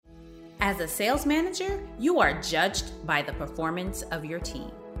As a sales manager, you are judged by the performance of your team,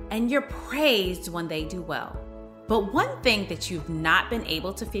 and you're praised when they do well. But one thing that you've not been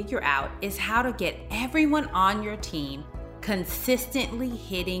able to figure out is how to get everyone on your team consistently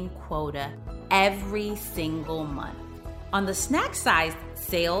hitting quota every single month. On the Snack Size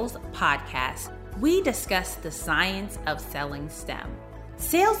Sales podcast, we discuss the science of selling STEM.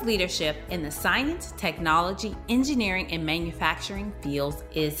 Sales leadership in the science, technology, engineering, and manufacturing fields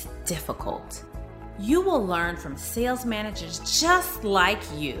is difficult. You will learn from sales managers just like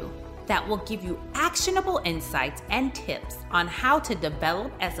you that will give you actionable insights and tips on how to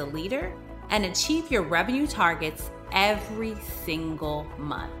develop as a leader and achieve your revenue targets every single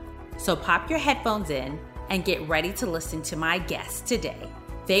month. So pop your headphones in and get ready to listen to my guests today.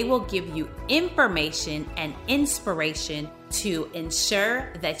 They will give you information and inspiration to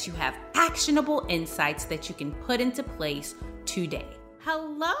ensure that you have actionable insights that you can put into place today.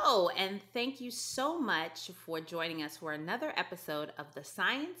 Hello, and thank you so much for joining us for another episode of The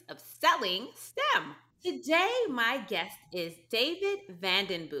Science of Selling STEM. Today, my guest is David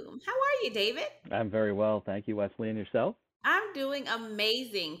Vanden. How are you, David? I'm very well. Thank you, Wesley. And yourself? I'm doing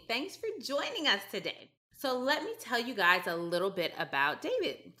amazing. Thanks for joining us today. So let me tell you guys a little bit about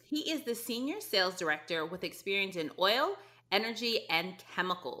David. He is the Senior Sales Director with experience in oil, energy, and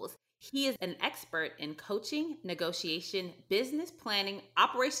chemicals. He is an expert in coaching, negotiation, business planning,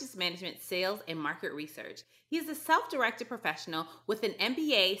 operations management, sales, and market research. He is a self-directed professional with an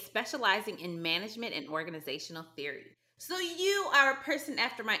MBA specializing in management and organizational theory. So you are a person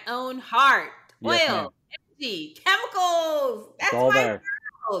after my own heart. Yes, Oil, ma'am. energy, chemicals. That's all my there.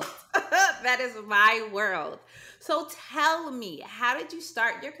 world. That is my world. So tell me, how did you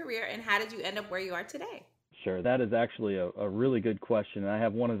start your career and how did you end up where you are today? Sure. That is actually a really good question. I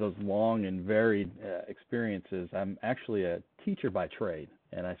have one of those long and varied experiences. I'm actually a teacher by trade,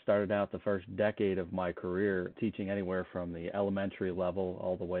 and I started out the first decade of my career teaching anywhere from the elementary level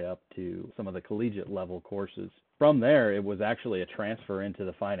all the way up to some of the collegiate level courses. From there, it was actually a transfer into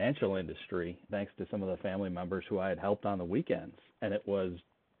the financial industry, thanks to some of the family members who I had helped on the weekends. And it was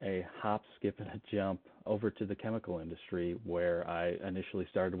a hop, skip, and a jump over to the chemical industry where I initially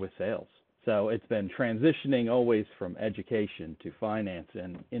started with sales. So it's been transitioning always from education to finance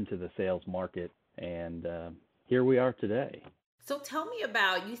and into the sales market. And here we are today. So tell me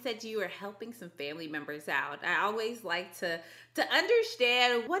about, you said you were helping some family members out. I always like to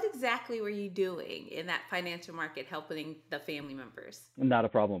understand what exactly were you doing in that financial market helping the family members? Not a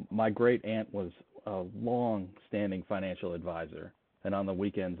problem. My great aunt was a long-standing financial advisor. And on the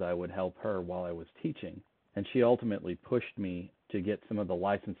weekends, I would help her while I was teaching. And she ultimately pushed me to get some of the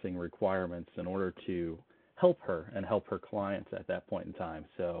licensing requirements in order to help her and help her clients at that point in time.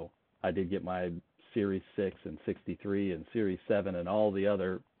 So I did get my Series 6 and 63 and Series 7 and all the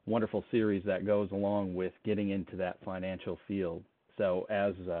other wonderful series that goes along with getting into that financial field. So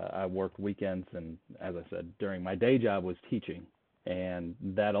as I worked weekends and, as I said, during my day job was teaching. And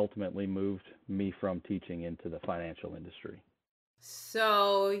that ultimately moved me from teaching into the financial industry.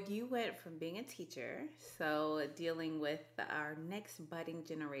 So you went from being a teacher, so dealing with our next budding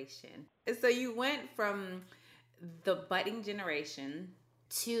generation. So you went from the budding generation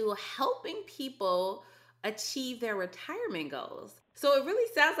to helping people achieve their retirement goals. So it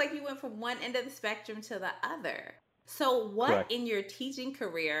really sounds like you went from one end of the spectrum to the other. So what Correct. in your teaching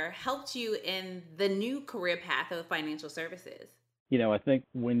career helped you in the new career path of financial services? You know, I think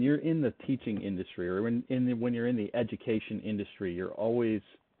when you're in the teaching industry or when you're in the education industry,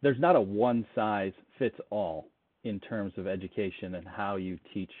 there's not a one size fits all in terms of education and how you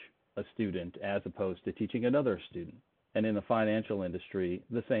teach a student as opposed to teaching another student. And in the financial industry,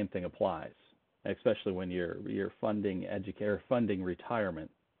 the same thing applies, especially when you're funding funding retirement.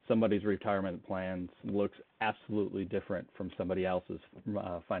 Somebody's retirement plans looks absolutely different from somebody else's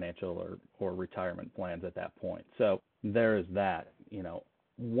financial or retirement plans at that point. So there is that. You know,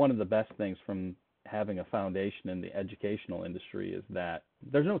 one of the best things from having a foundation in the educational industry is that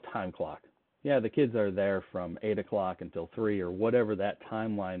there's no time clock. Yeah, the kids are there from 8 o'clock until 3 or whatever that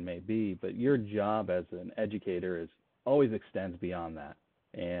timeline may be, but your job as an educator always extends beyond that.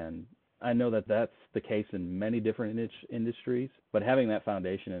 And I know that that's the case in many different industries, but having that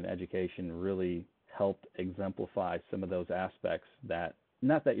foundation in education really helped exemplify some of those aspects that,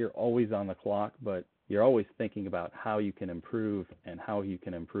 not that you're always on the clock, but you're always thinking about how you can improve and how you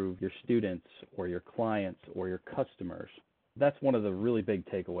can improve your students or your clients or your customers. That's one of the really big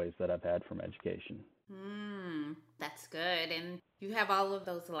takeaways that I've had from education. That's good. And you have all of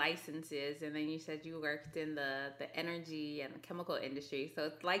those licenses, and then you said you worked in the energy and the chemical industry. So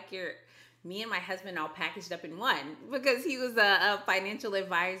it's like me and my husband all packaged up in one because he was a financial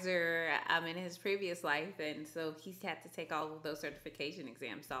advisor in his previous life. And so he's had to take all of those certification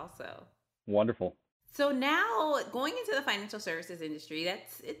exams also. Wonderful. So now going into the financial services industry,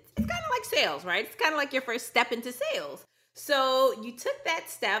 it's kind of like sales, right? It's kind of like your first step into sales. So you took that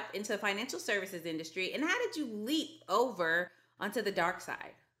step into the financial services industry, and how did you leap over onto the dark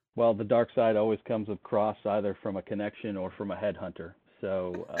side? Well, the dark side always comes across either from a connection or from a headhunter.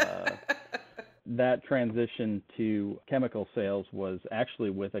 So that transition to chemical sales was actually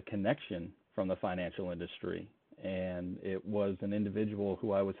with a connection from the financial industry. And it was an individual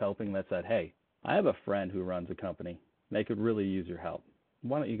who I was helping that said, hey, I have a friend who runs a company. They could really use your help.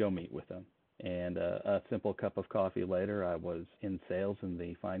 Why don't you go meet with them? And a simple cup of coffee later, I was in sales in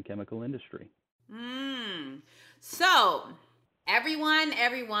the fine chemical industry. So, everyone,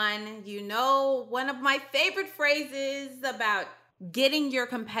 you know one of my favorite phrases about getting your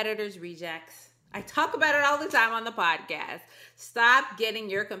competitors' rejects. I talk about it all the time on the podcast. Stop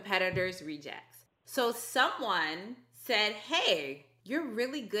getting your competitors' rejects. So someone said, hey, you're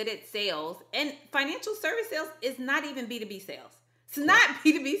really good at sales. And financial service sales is not even B2B sales. It's not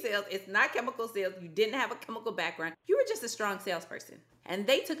B2B sales. It's not chemical sales. You didn't have a chemical background. You were just a strong salesperson. And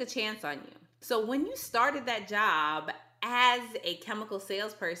they took a chance on you. So when you started that job as a chemical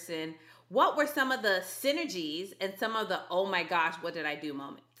salesperson, what were some of the synergies and some of the, oh my gosh, what did I do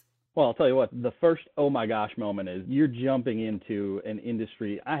moments? Well, I'll tell you what, the first oh my gosh moment is you're jumping into an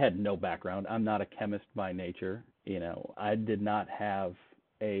industry. I had no background. I'm not a chemist by nature. I did not have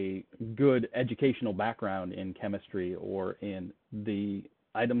a good educational background in chemistry or in the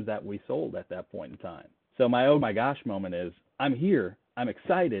items that we sold at that point in time. So my oh my gosh moment is I'm here. I'm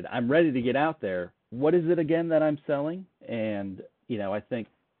excited. I'm ready to get out there. What is it again that I'm selling? And, I think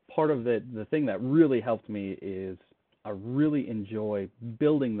part of it, the thing that really helped me is I really enjoy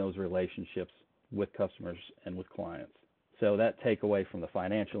building those relationships with customers and with clients. So that takeaway from the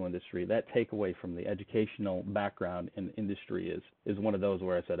financial industry, that takeaway from the educational background in the industry is one of those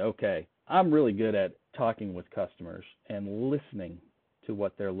where I said, okay, I'm really good at talking with customers and listening to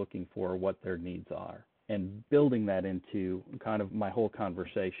what they're looking for, what their needs are, and building that into kind of my whole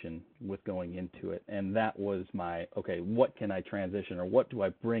conversation with going into it. And that was my, okay, what can I transition or what do I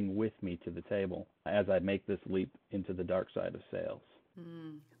bring with me to the table as I make this leap into the dark side of sales?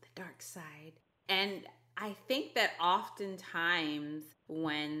 The dark side. And I think that oftentimes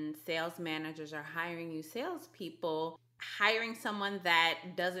when sales managers are hiring new salespeople, hiring someone that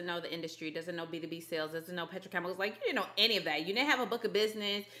doesn't know the industry, doesn't know B2B sales, doesn't know petrochemicals, like you didn't know any of that. You didn't have a book of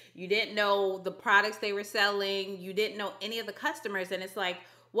business. You didn't know the products they were selling. You didn't know any of the customers. And it's like,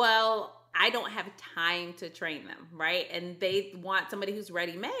 well, I don't have time to train them, right? And they want somebody who's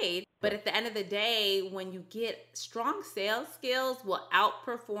ready-made. But at the end of the day, when you get strong sales skills will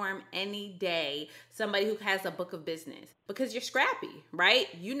outperform any day somebody who has a book of business because you're scrappy, right?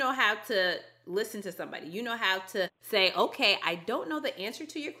 You know how to listen to somebody. You know how to say, okay, I don't know the answer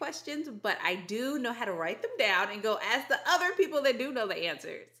to your questions, but I do know how to write them down and go ask the other people that do know the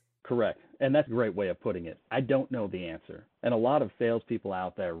answers. Correct. And that's a great way of putting it. I don't know the answer. And a lot of salespeople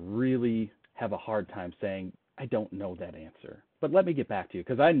out there really have a hard time saying, I don't know that answer. But let me get back to you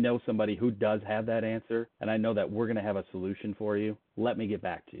because I know somebody who does have that answer, and I know that we're going to have a solution for you. Let me get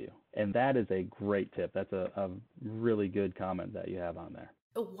back to you. And that is a great tip. That's a really good comment that you have on there.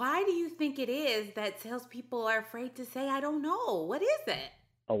 Why do you think it is that salespeople are afraid to say, I don't know? What is it?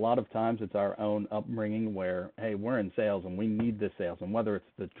 A lot of times it's our own upbringing where, hey, we're in sales and we need this sales. And whether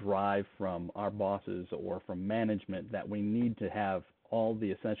it's the drive from our bosses or from management that we need to have all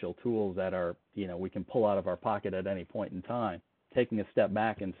the essential tools that are, we can pull out of our pocket at any point in time, taking a step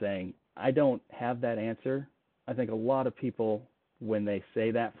back and saying, I don't have that answer. I think a lot of people, when they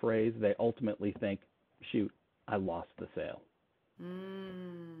say that phrase, they ultimately think, shoot, I lost the sale.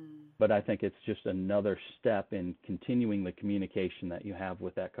 But I think it's just another step in continuing the communication that you have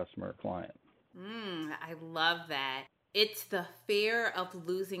with that customer or client. I love that. It's the fear of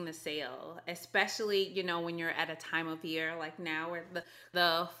losing the sale, especially, when you're at a time of year like now we're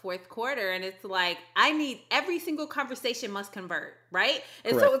the fourth quarter and it's like, I need every single conversation must convert, right?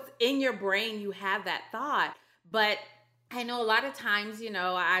 And Correct. so it's in your brain, you have that thought. But I know a lot of times,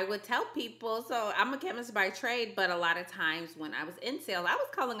 I would tell people, so I'm a chemist by trade, but a lot of times when I was in sales, I was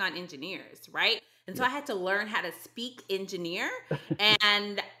calling on engineers, right? And so I had to learn how to speak engineer.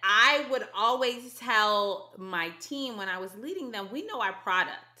 And I would always tell my team when I was leading them, we know our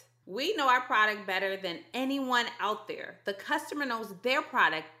product. We know our product better than anyone out there. The customer knows their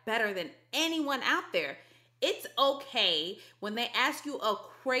product better than anyone out there. It's okay when they ask you a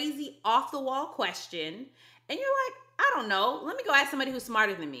crazy off-the-wall question and you're like, I don't know. Let me go ask somebody who's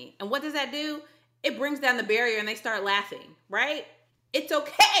smarter than me. And what does that do? It brings down the barrier and they start laughing, right? It's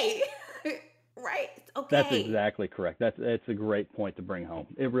okay. Right? It's That's okay. exactly correct. That's a great point to bring home.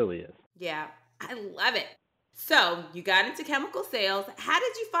 It really is. Yeah, I love it. So you got into chemical sales. How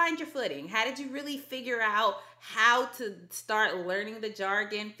did you find your footing? How did you really figure out how to start learning the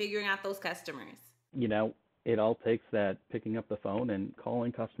jargon, figuring out those customers? You know, it all takes that picking up the phone and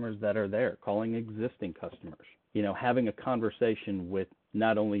calling customers that are there, calling existing customers. Having a conversation with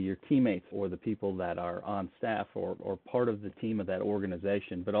not only your teammates or the people that are on staff or part of the team of that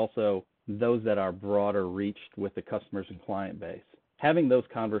organization, but also those that are broader reached with the customers and client base. Having those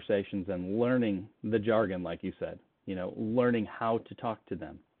conversations and learning the jargon, like you said, learning how to talk to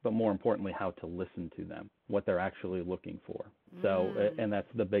them, but more importantly, how to listen to them, what they're actually looking for. So, Mm. and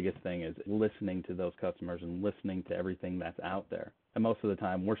that's the biggest thing is listening to those customers and listening to everything that's out there. And most of the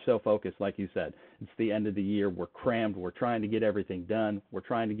time, we're so focused, like you said, it's the end of the year, we're crammed, we're trying to get everything done, we're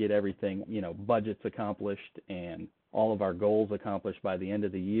trying to get everything, budgets accomplished and all of our goals accomplished by the end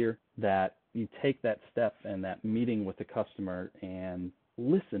of the year, that you take that step and that meeting with the customer and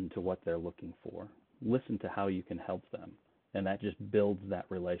listen to what they're looking for, listen to how you can help them. And that just builds that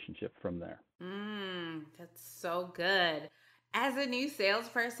relationship from there. That's so good. As a new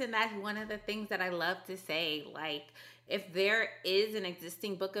salesperson, that's one of the things that I love to say. Like, if there is an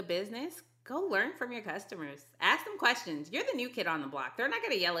existing book of business, go learn from your customers. Ask them questions. You're the new kid on the block. They're not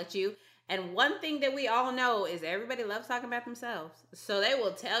going to yell at you. And one thing that we all know is everybody loves talking about themselves. So they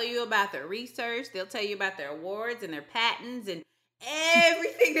will tell you about their research, they'll tell you about their awards and their patents and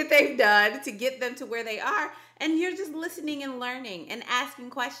everything that they've done to get them to where they are. And you're just listening and learning and asking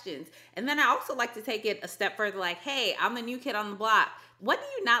questions. And then I also like to take it a step further, like, hey, I'm the new kid on the block. What do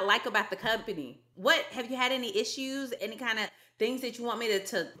you not like about the company? What have you had any issues, any kind of things that you want me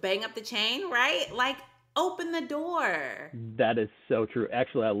to bang up the chain, right? Like, open the door. That is so true.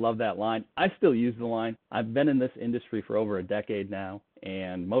 Actually, I love that line. I still use the line. I've been in this industry for over a decade now,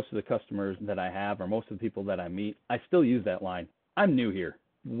 and most of the customers that I have or most of the people that I meet, I still use that line. I'm new here.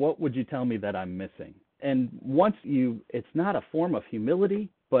 What would you tell me that I'm missing? And it's not a form of humility,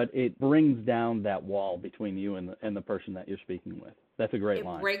 but it brings down that wall between you and the person that you're speaking with. That's a great It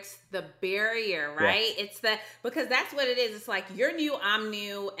line. breaks the barrier, Yeah, right? Because that's what it is. It's like you're new, I'm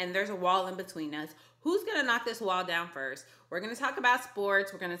new, and there's a wall in between us. Who's gonna knock this wall down first? We're gonna talk about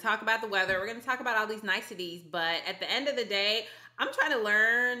sports, we're gonna talk about the weather, we're gonna talk about all these niceties, but at the end of the day, I'm trying to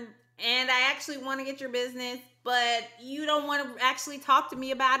learn and I actually want to get your business, but you don't want to actually talk to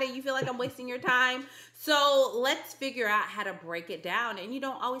me about it. You feel like I'm wasting your time. So let's figure out how to break it down. And you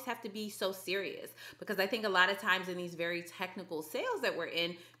don't always have to be so serious, because I think a lot of times in these very technical sales that we're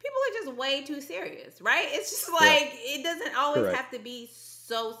in, people are just way too serious, right? It's just correct. like it doesn't always Correct. have to be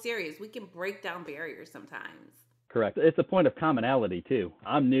so serious. We can break down barriers sometimes. Correct. It's a point of commonality too.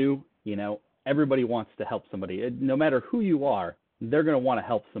 I'm new, everybody wants to help somebody. No matter who you are, they're going to want to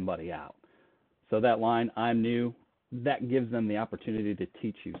help somebody out. So that line, I'm new, that gives them the opportunity to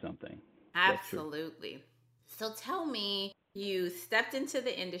teach you something. That's true. Absolutely. So tell me, you stepped into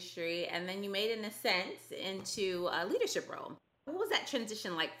the industry and then you made an ascent into a leadership role. What was that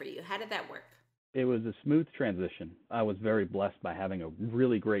transition like for you? How did that work? It was a smooth transition. I was very blessed by having a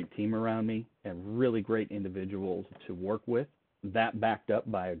really great team around me and really great individuals to work with. That backed up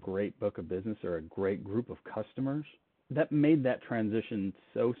by a great book of business or a great group of customers. That made that transition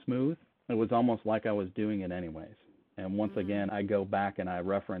so smooth. It was almost like I was doing it anyways. And once again, Mm. I go back and I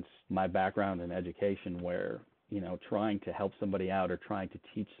reference my background in education where, trying to help somebody out or trying to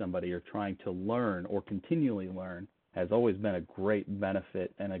teach somebody or trying to learn or continually learn has always been a great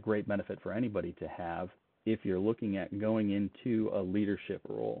benefit and a great benefit for anybody to have if you're looking at going into a leadership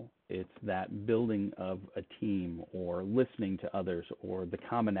role. It's that building of a team or listening to others or the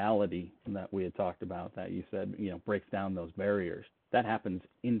commonality that we had talked about that you said, breaks down those barriers. That happens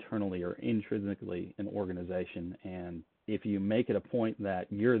internally or intrinsically in organization. And if you make it a point that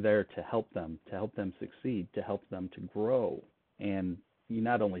you're there to help them succeed, to help them to grow, and you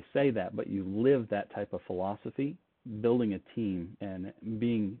not only say that, but you live that type of philosophy, building a team and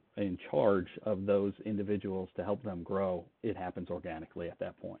being in charge of those individuals to help them grow, it happens organically at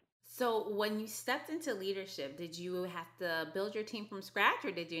that point. So, when you stepped into leadership, did you have to build your team from scratch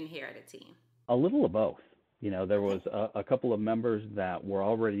or did you inherit a team? A little of both. There Okay. was a couple of members that were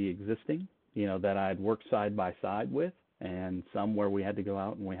already existing, that I'd worked side by side with, and some where we had to go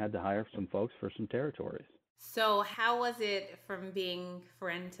out and we had to hire some folks for some territories. So, how was it from being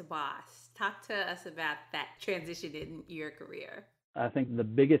friend to boss? Talk to us about that transition in your career. I think the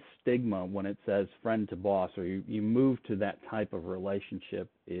biggest stigma when it says friend to boss, or you move to that type of relationship,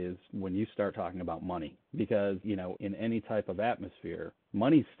 is when you start talking about money. Because, in any type of atmosphere,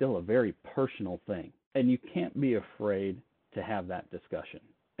 money's still a very personal thing. And you can't be afraid to have that discussion.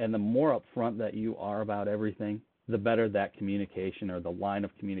 And the more upfront that you are about everything, the better that communication, or the line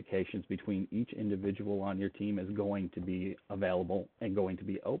of communications between each individual on your team, is going to be available and going to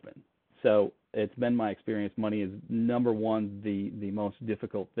be open. So it's been my experience, money is number one, the most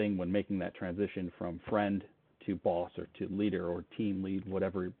difficult thing when making that transition from friend to boss, or to leader, or team lead,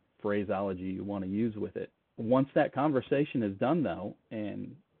 whatever phraseology you want to use with it. Once that conversation is done, though,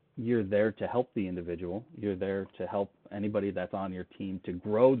 and you're there to help the individual, you're there to help anybody that's on your team to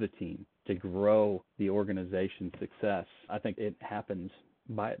grow the team, to grow the organization's success, I think it happens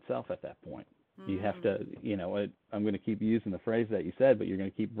by itself at that point. You have to, I'm going to keep using the phrase that you said, but you're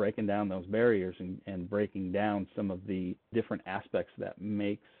going to keep breaking down those barriers and breaking down some of the different aspects that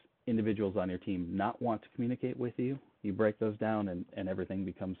makes individuals on your team not want to communicate with you. You break those down, and everything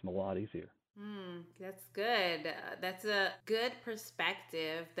becomes a lot easier. That's good. That's a good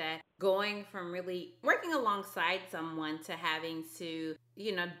perspective, that going from really working alongside someone to having to,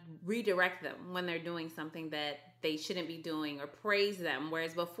 redirect them when they're doing something that they shouldn't be doing, or praise them.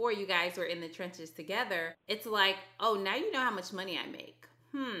 Whereas before you guys were in the trenches together, it's like, oh, now you know how much money I make.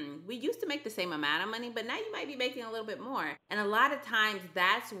 We used to make the same amount of money, but now you might be making a little bit more. And a lot of times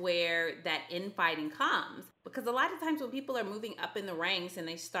that's where that infighting comes. Because a lot of times when people are moving up in the ranks and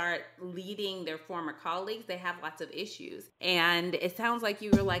they start leading their former colleagues, they have lots of issues. And it sounds like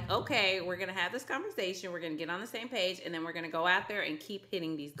you were like, okay, we're going to have this conversation, we're going to get on the same page, and then we're going to go out there and keep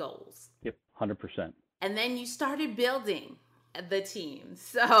hitting these goals. Yep, 100%. And then you started building the team.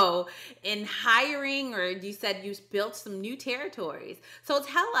 So in hiring, or you said you built some new territories. So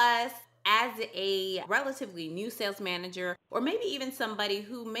tell us, as a relatively new sales manager, or maybe even somebody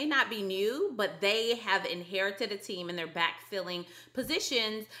who may not be new, but they have inherited a team and they're backfilling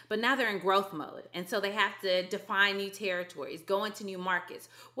positions, but now they're in growth mode. And so they have to define new territories, go into new markets.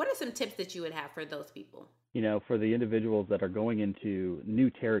 What are some tips that you would have for those people? For the individuals that are going into new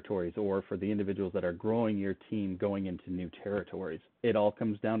territories, or for the individuals that are growing your team going into new territories, it all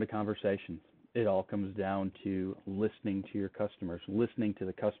comes down to conversations. It all comes down to listening to your customers, listening to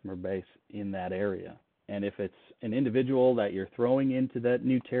the customer base in that area. And if it's an individual that you're throwing into that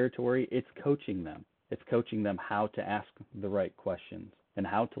new territory, it's coaching them. It's coaching them how to ask the right questions and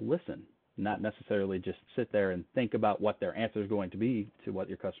how to listen. Not necessarily just sit there and think about what their answer is going to be to what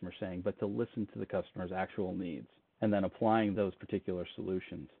your customer's saying, but to listen to the customer's actual needs and then applying those particular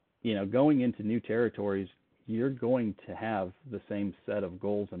solutions. Going into new territories, you're going to have the same set of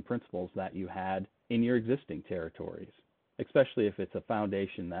goals and principles that you had in your existing territories, especially if it's a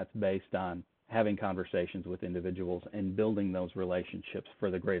foundation that's based on having conversations with individuals and building those relationships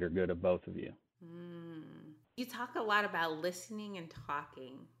for the greater good of both of you. You talk a lot about listening and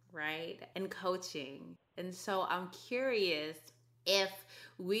talking, right? And coaching. And so I'm curious, if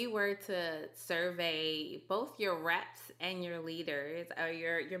we were to survey both your reps and your leaders, or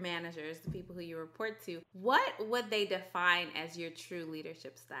your managers, the people who you report to, what would they define as your true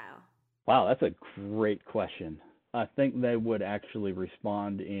leadership style? Wow, that's a great question. I think they would actually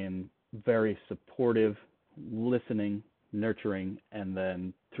respond in very supportive, listening, nurturing, and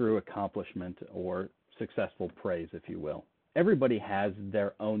then through accomplishment or successful praise, if you will. Everybody has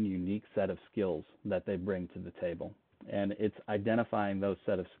their own unique set of skills that they bring to the table. And it's identifying those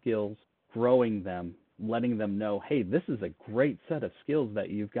set of skills, growing them, letting them know, hey, this is a great set of skills that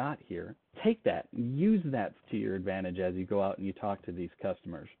you've got here. Take that, use that to your advantage as you go out and you talk to these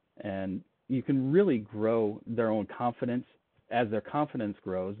customers. And you can really grow their own confidence. As their confidence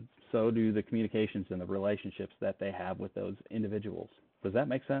grows, so do the communications and the relationships that they have with those individuals. Does that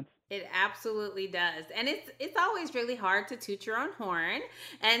make sense? It absolutely does. And it's always really hard to toot your own horn.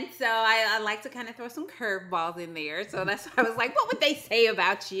 And so I like to kind of throw some curveballs in there. So that's why I was like, what would they say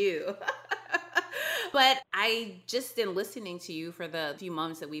about you? But in listening to you for the few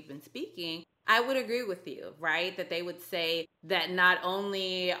moments that we've been speaking, I would agree with you, right? That they would say that not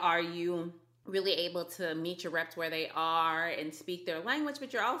only are you really able to meet your reps where they are and speak their language,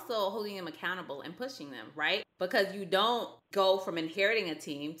 but you're also holding them accountable and pushing them, right? Because you don't go from inheriting a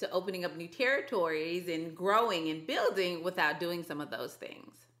team to opening up new territories and growing and building without doing some of those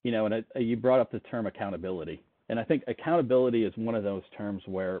things. And you brought up the term accountability. And I think accountability is one of those terms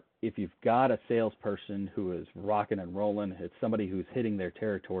where if you've got a salesperson who is rocking and rolling, it's somebody who's hitting their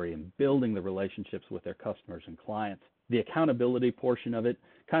territory and building the relationships with their customers and clients, the accountability portion of it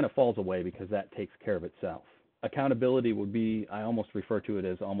kind of falls away because that takes care of itself. Accountability would be, I almost refer to it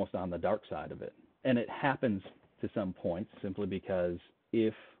as almost on the dark side of it. And it happens to some points, simply because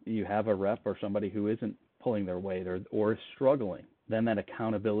if you have a rep or somebody who isn't pulling their weight or is struggling, then that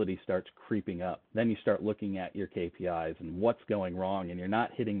accountability starts creeping up. Then you start looking at your KPIs and what's going wrong, and you're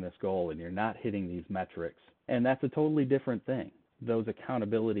not hitting this goal and you're not hitting these metrics. And that's a totally different thing. Those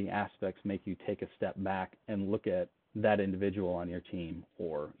accountability aspects make you take a step back and look at that individual on your team,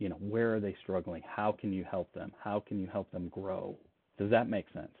 or, where are they struggling? How can you help them? How can you help them grow? Does that make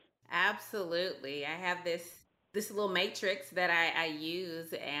sense? Absolutely. I have this little matrix that I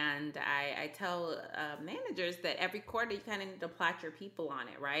use, and I tell managers that every quarter you kind of need to plot your people on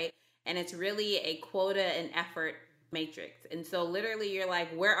it, right? And it's really a quota and effort matrix. And so literally you're like,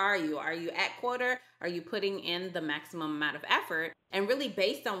 where are you? Are you at quota? Are you putting in the maximum amount of effort? And really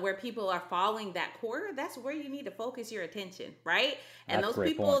based on where people are following that quarter, that's where you need to focus your attention, right? And That's those a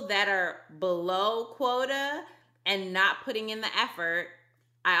great people point. that are below quota and not putting in the effort,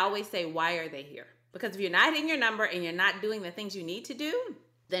 I always say, why are they here? Because if you're not hitting your number and you're not doing the things you need to do,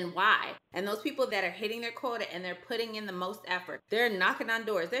 then why? And those people that are hitting their quota and they're putting in the most effort, they're knocking on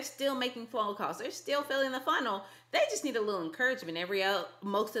doors, they're still making phone calls, they're still filling the funnel. They just need a little encouragement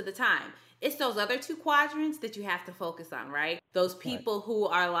most of the time. It's those other two quadrants that you have to focus on, right? Those people who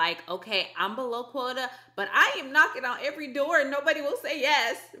are like, okay, I'm below quota, but I am knocking on every door and nobody will say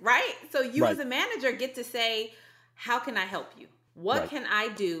yes, right? So you as a manager get to say, how can I help you? What can I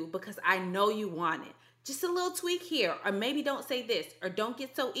do because I know you want it? Just a little tweak here, or maybe don't say this, or don't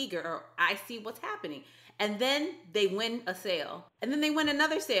get so eager, or I see what's happening. And then they win a sale, and then they win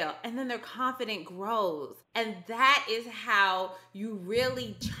another sale, and then their confidence grows. And that is how you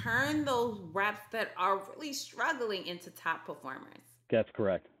really turn those reps that are really struggling into top performers. That's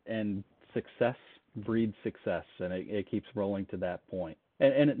correct. And success breeds success, and it keeps rolling to that point.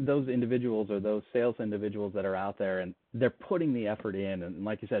 And those individuals, or those sales individuals that are out there, and they're putting the effort in, and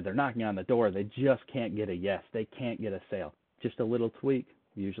like you said, they're knocking on the door, they just can't get a yes, they can't get a sale. Just a little tweak,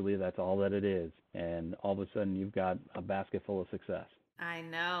 usually that's all that it is, and all of a sudden you've got a basket full of success. I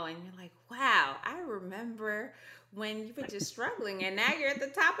know, and you're like, wow, I remember when you were just struggling, and now you're at the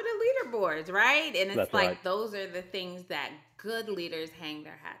top of the leaderboards, right? And it's That's like right. those are the things that good leaders hang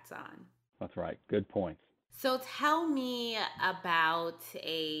their hats on. That's right. Good points. So tell me about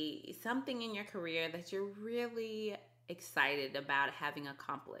something in your career that you're really excited about having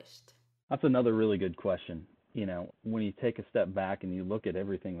accomplished. That's another really good question. When you take a step back and you look at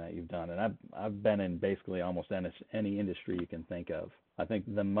everything that you've done, and I've been in basically almost any industry you can think of. I think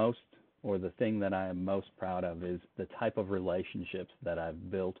the thing that I am most proud of is the type of relationships that I've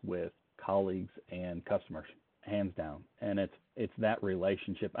built with colleagues and customers, hands down. And it's that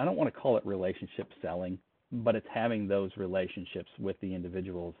relationship. I don't want to call it relationship selling, but it's having those relationships with the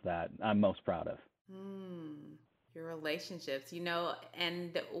individuals that I'm most proud of. Your relationships,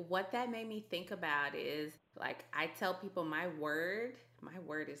 and what that made me think about is, like, I tell people my word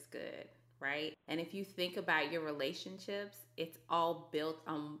is good, right? And if you think about your relationships, it's all built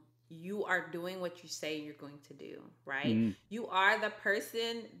on you are doing what you say you're going to do, right? Mm-hmm. You are the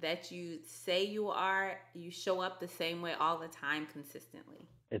person that you say you are. You show up the same way all the time consistently.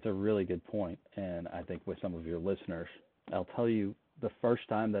 It's a really good point. And I think with some of your listeners, I'll tell you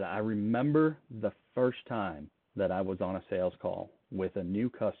I remember the first time that I was on a sales call with a new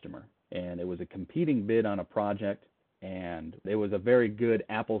customer, and it was a competing bid on a project, and it was a very good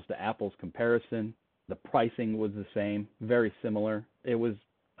apples to apples comparison. The pricing was the same, very similar. It was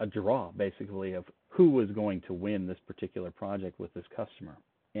a draw basically of who was going to win this particular project with this customer.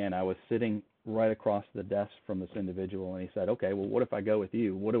 And I was sitting right across the desk from this individual, and he said, okay, well, what if I go with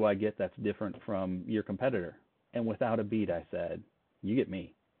you? What do I get that's different from your competitor? And without a beat, I said, you get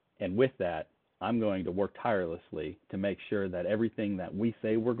me. And with that, I'm going to work tirelessly to make sure that everything that we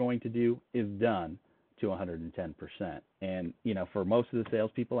say we're going to do is done to 110%. And, for most of the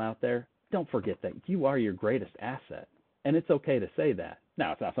salespeople out there, don't forget that you are your greatest asset. And it's okay to say that.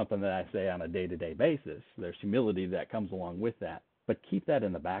 Now, it's not something that I say on a day-to-day basis. There's humility that comes along with that. But keep that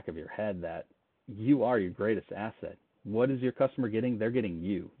in the back of your head that you are your greatest asset. What is your customer getting? They're getting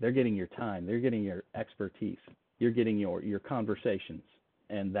you. They're getting your time. They're getting your expertise. You're getting your conversations.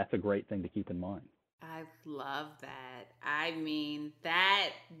 And that's a great thing to keep in mind. I love that. I mean,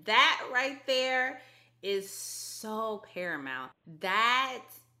 that right there is so paramount.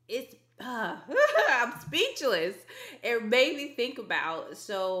 I'm speechless. It made me think about,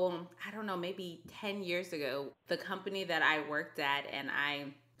 so I don't know, maybe 10 years ago, the company that I worked at and I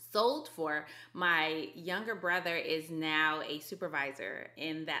sold for, my younger brother is now a supervisor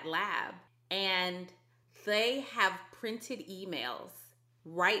in that lab. And they have printed emails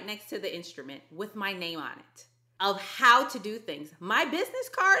right next to the instrument with my name on it of how to do things. My business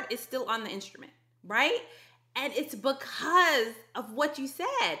card is still on the instrument, right? And it's because of what you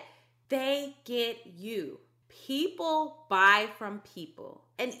said. They get you. People buy from people.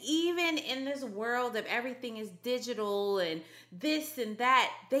 And even in this world of everything is digital and this and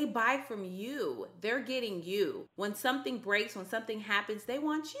that, they buy from you. They're getting you. When something breaks, when something happens, they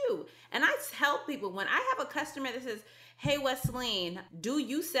want you. And I tell people, when I have a customer that says, hey, Wesleyan, do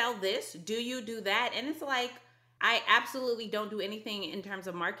you sell this? Do you do that? And it's like, I absolutely don't do anything in terms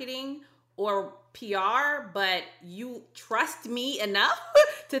of marketing or PR, but you trust me enough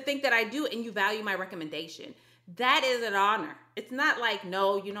to think that I do, and you value my recommendation. That is an honor. It's not like,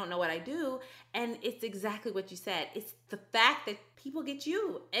 no, you don't know what I do. And it's exactly what you said. It's the fact that people get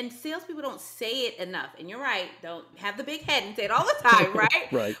you, and salespeople don't say it enough. And you're right. Don't have the big head and say it all the time,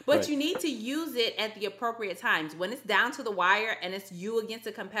 right? Right. But you need to use it at the appropriate times. When it's down to the wire and it's you against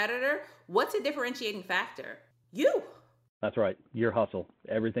a competitor, what's a differentiating factor? You. That's right. Your hustle,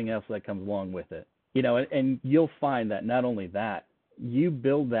 everything else that comes along with it. You know, and you'll find that not only that, you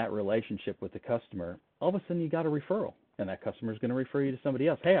build that relationship with the customer, all of a sudden you got a referral, and that customer is going to refer you to somebody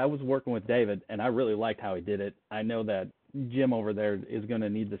else. Hey, I was working with David, and I really liked how he did it. I know that Jim over there is going to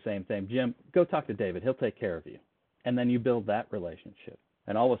need the same thing. Jim, go talk to David. He'll take care of you. And then you build that relationship.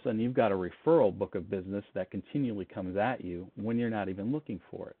 And all of a sudden you've got a referral book of business that continually comes at you when you're not even looking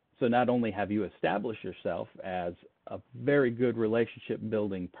for it. So not only have you established yourself as a very good relationship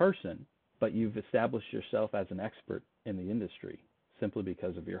building person, but you've established yourself as an expert in the industry simply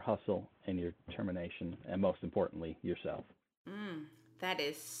because of your hustle and your determination, and most importantly, yourself. That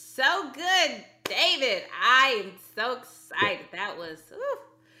is so good, David. I am so excited. That was,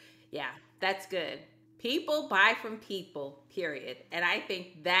 yeah, that's good. People buy from people, period. And I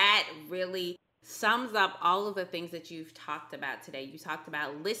think that really sums up all of the things that you've talked about today. You talked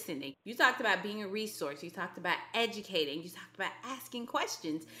about listening. You talked about being a resource. You talked about educating. You talked about asking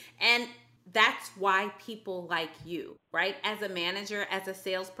questions. And that's why people like you, right? As a manager, as a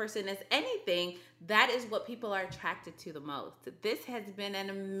salesperson, as anything, that is what people are attracted to the most. This has been an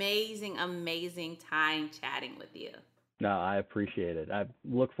amazing, amazing time chatting with you. No, I appreciate it. I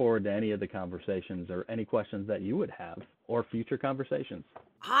look forward to any of the conversations or any questions that you would have or future conversations.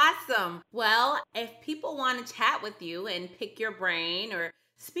 Awesome. Well, if people want to chat with you and pick your brain or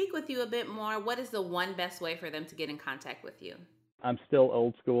speak with you a bit more, what is the one best way for them to get in contact with you? I'm still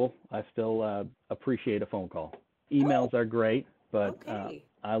old school. I still appreciate a phone call. Emails are great, but okay.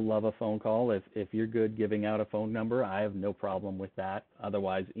 I love a phone call. If you're good giving out a phone number, I have no problem with that.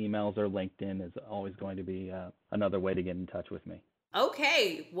 Otherwise, emails or LinkedIn is always going to be another way to get in touch with me.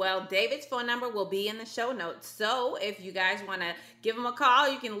 Okay, well, David's phone number will be in the show notes. So if you guys want to give him a call,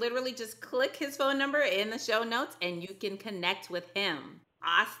 you can literally just click his phone number in the show notes and you can connect with him.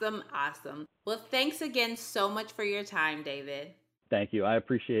 Awesome, awesome. Well, thanks again so much for your time, David. Thank you. I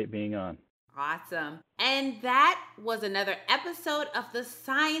appreciate being on. Awesome. And that was another episode of The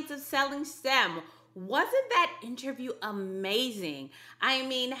Science of Selling STEM. Wasn't that interview amazing? I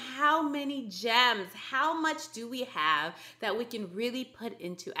mean, how many gems, how much do we have that we can really put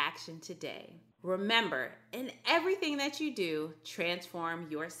into action today? Remember, in everything that you do, transform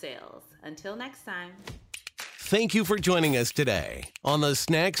your sales. Until next time. Thank you for joining us today on the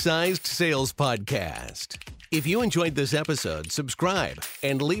Snack Sized Sales Podcast. If you enjoyed this episode, subscribe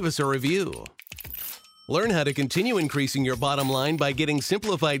and leave us a review. Learn how to continue increasing your bottom line by getting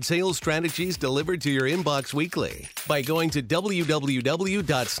simplified sales strategies delivered to your inbox weekly by going to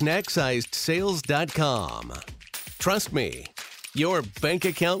www.snacksizedSales.com. Trust me, your bank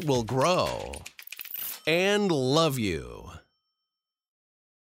account will grow and love you.